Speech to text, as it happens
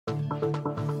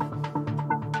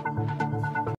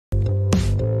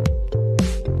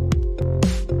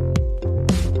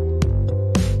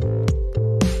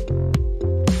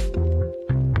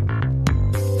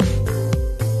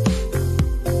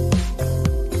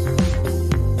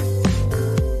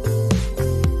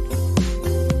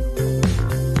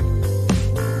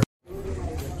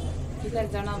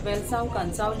वेलसांव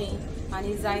कांसावलीं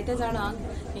आनी जायते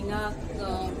जाणांक हिंगा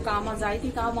कामां जायतीं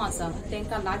कामां आसा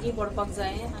तांकां लागीं पडपाक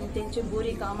जाय आनी तेंची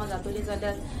बरी कामां जातलीं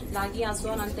जाल्यार लागीं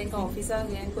आसोन आनी तांकां ऑफिसाक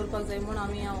हें करपाक जाय म्हूण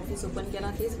आमी ऑफिस ओपन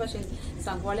केलां। तेच भाशेन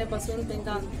सांकवाळे पासून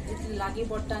तांकां जितली लागीं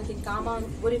पडटा आनी ती कामां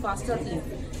बरी फास्ट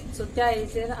जातलीं सो त्या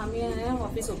हेचेर आमी हें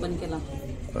ऑफिस ओपन केलां।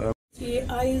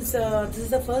 This is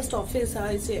the first office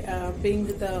being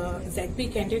the ZP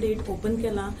candidate open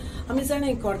kela. आमी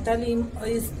जाणाय Cortalim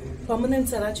is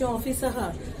permanent sarache office aha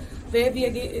where we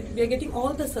are getting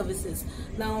all the services.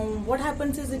 Now what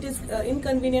happens is it is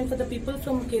inconvenient for the people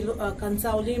from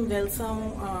Cansaulim, Velsao,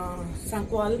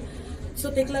 Sancoale.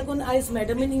 So teklagun is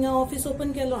madam in hinga office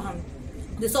open kelo ham.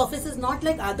 This office is not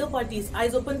like other parties.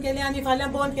 Eyes open kele and falya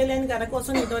bond kele and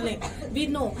garakoson idole. We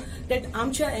know that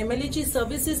amcha MLA chi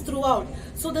services throughout.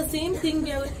 So the same thing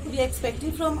we are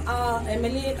expecting from our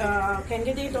MLA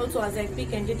candidate also as ZP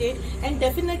candidate, and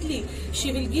definitely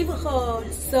she will give her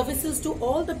services to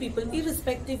all the people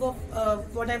irrespective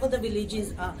of whatever the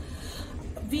villages are.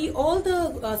 We all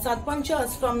the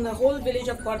Sarpanchas from the whole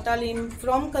village of Cortalim,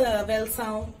 from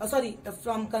Velsao,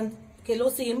 from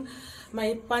Quelosssim,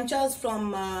 my Panchas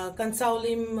from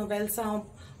Cansaulim, Velsao,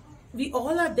 we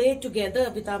all are there together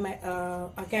with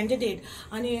our candidate.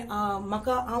 And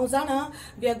maka auzana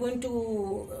we are going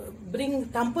to bring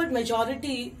tempered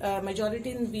majority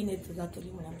in Vinet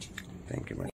Gatuli madam. Thank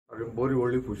you, madam. बरी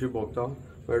व्हडली खुशी भोगता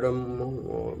madam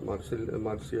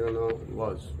Merciana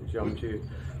वाज जी आमची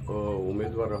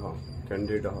उमेदवार आहा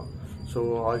candidate आहा so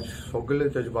आज सगळे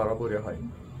तेजे बराबर आहाय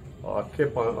आख्खे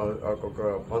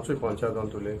पांचूय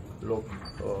पंचायतांतले लोक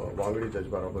वांगडी तेजे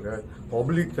बराबर आहाय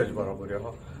पब्लीक तेजे बराबर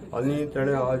आहा आनी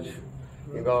तेणें आज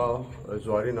हिंगा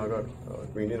ज्वारी नगर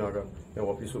क्वीनी नगर हें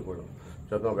ऑफिस उगडलां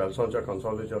जेन्ना वेलसांवच्या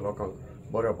कांसावलेच्या लोकांक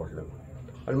बरें पडलें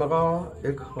आनी म्हाका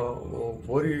एक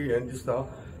बरी हें दिसता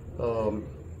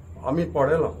आमी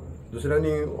पळयलां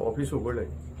दुसऱ्यांनी ऑफिस उगडलें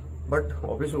बट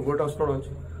ऑफिस उगडटा आसतनाच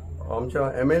आमच्या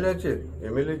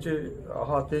एमएलएचे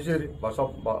आहा तेजेर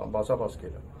भासाभास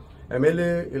केल्या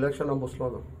MLA इलेक्शनाक बसलो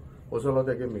ना बसलो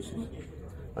तेगे मिसीस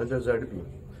आनी ते ZP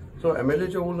सो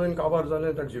MLAचे उलोवन काबार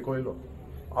जालें ताका जिखयलो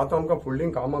आतां आमकां फुडलीं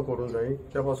कामां करूंक जाय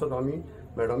त्या पासत आमी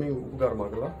मॅडमीक उपकार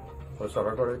मागला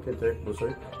सरा कडेन की ते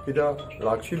बसय कित्याक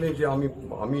लागशिल्लीं जी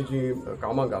आमी जी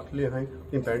कामां घातलीं आहाय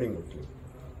ती पेंडींग उरतलीं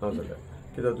नाजाल्यार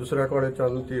कित्याक दुसऱ्या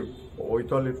कडेच्यान ती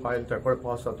वयतली फायल त्या कडेन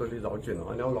पास जातली जावची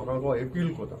ना आनी हांव लोकांक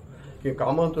अपील करता की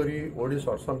कामां तरी अडीच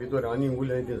वर्सां भितर आनी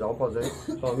उलय ती जावपा जाय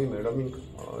सो आमी मॅडमीक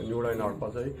निवडायन हाडपा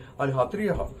जाय आनी खात्री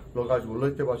आहा लोक आज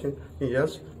उलयत ते भाशेन की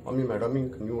येस आमी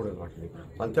मॅडमीक निवडून हाडली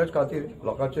आनी तेच खातीर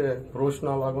लोकांचे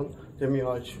प्रश्ना लागून तेमी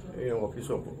आज हें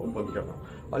ऑफिस ओपन केलां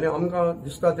आनी आमकां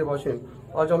दिसता ते भाशेन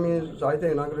आज आमी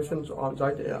जायते इनाग्रेशन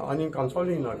जायते आनी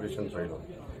कांसावलीं इनाग्रेशन जायलां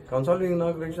कांसावलीं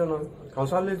इनाग्रेशनाक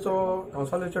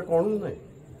कांसावलेचें कोणूच नाय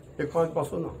एक पांच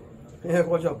पासून ना हें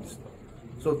गजाप दिसता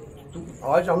सो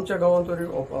आज आमच्या गांवांत तरी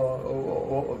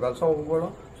वेलसांव उगडला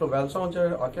सो वेलसांवचे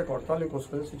आख्या कोर्तालीम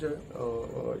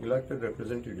कॉन्स्टिट्युएन्सीचे इलेक्टेड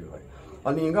रिप्रेझेंटेटिव्ह आहाय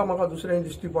आनी हिंगा म्हाका दुसरें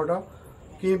दिश्टी पडटा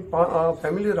की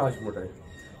family Raj म्हणटाय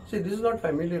C this is not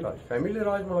family राज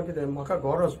म्हणल्यार कितें म्हाका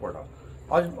गरज पडटा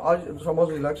आज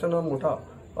समज इलेक्शनाक म्हणटा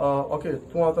ओके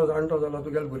तूं आतां जाणटो जाल्यार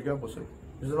तुगेल्या भुरग्याक बसय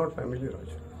this is not family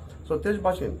Raj so तेच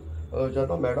भाशेन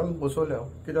जेन्ना मॅडम बसवल्या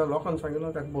कित्याक लोकांनी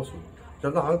सांगिल्लें ताका बसूं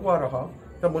जेन्ना आंकवार आहा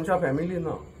त्या मनशा फॅमिली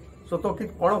ना सो तो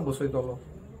कोणाक बसयतलो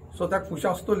सो ताका खुशी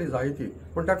आसतली जायती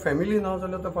पूण ताका फॅमिली ना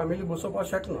जाल्यार तो फॅमिली बसोवपाक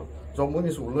शकना जो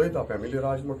मनीस उलयता फॅमिली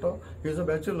राज म्हणटा he is a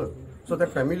bachelor so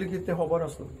ताका फॅमिली कितें तें खबर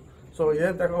आसना सो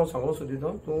हें ताका हांव सांगूंक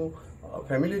सोदिता तूं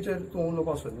फॅमिलीचेर तूं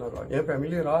उलोवपाक सोदनाका हें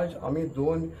फॅमिली राज आमी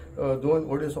दोन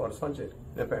अडेच वर्सांचेर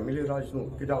हें फॅमिली राज न्हू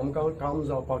कित्याक आमकां काम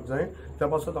जावपाक जाय त्या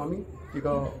पासत आमी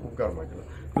तिका उपकार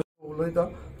मागला उलयता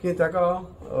की ताका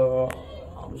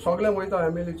सगळें वयता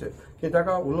MLAचेर की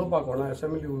ताका उलोवपाक कोणा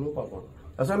एसेंब्ली उलोवपाक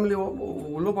कोणा एसेंब्ली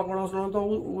उलोवपाक कोणा आसलो तो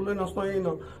उलय नासतना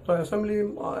येयना तो एसेंब्ली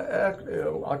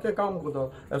आख्खें काम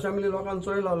करता एसेंब्ली लोकांक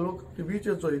चोयला लोक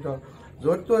टीव्हीचेर चोयता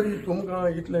जर तरी तुमकां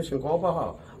इतलें शिकोवप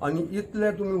आहा आनी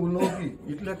इतले तुमी उलोवपी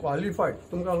इतले क्वॉलिफायड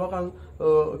तुमकां लोकांक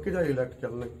कित्याक इलेक्ट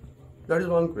केलें दॅट इज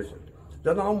वन क्वेश्चन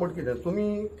जेन्ना हांव म्हणटा कितें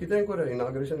तुमी कितेंय करे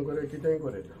इनाग्रेशन करे कितेंय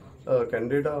करे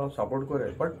कॅन्डिडेटा सपोर्ट करे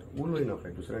बट उलय नाका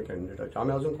दुसऱ्या कॅन्डिडेटाचे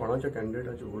आमी आजून कोणाच्या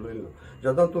कॅन्डिडेटाचे उलयले ना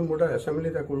जेन्ना तुमी म्हणटा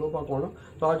एसेंब्ली ताका उलोवपाक कोणा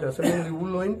तो आज एसेंब्ली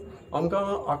उलयन आमकां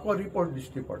आख्खो रिपोर्ट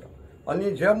दिश्टी पडटा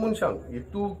आनी ज्या मनशांक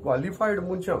हितू क्वॉलिफायड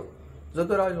मनशांक जर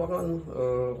तर आज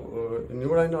लोकांक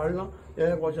निवडायन हाडना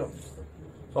हें गजाप दिसता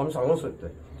सो आमी सांगूंक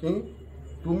सोदताय की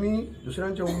तुमी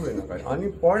दुसऱ्यांचे उलय नाका आनी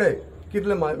पळय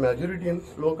कितले मॅजॉरिटीन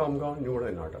लोक आमकां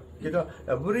निवडायन हाडटा कित्याक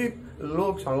एवरी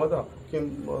लोक सांगता की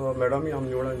मॅडमी आमी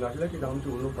निवडायन हाडले कित्याक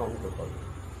आमचें उलोवप काम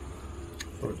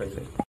करपाक सो थँक्यू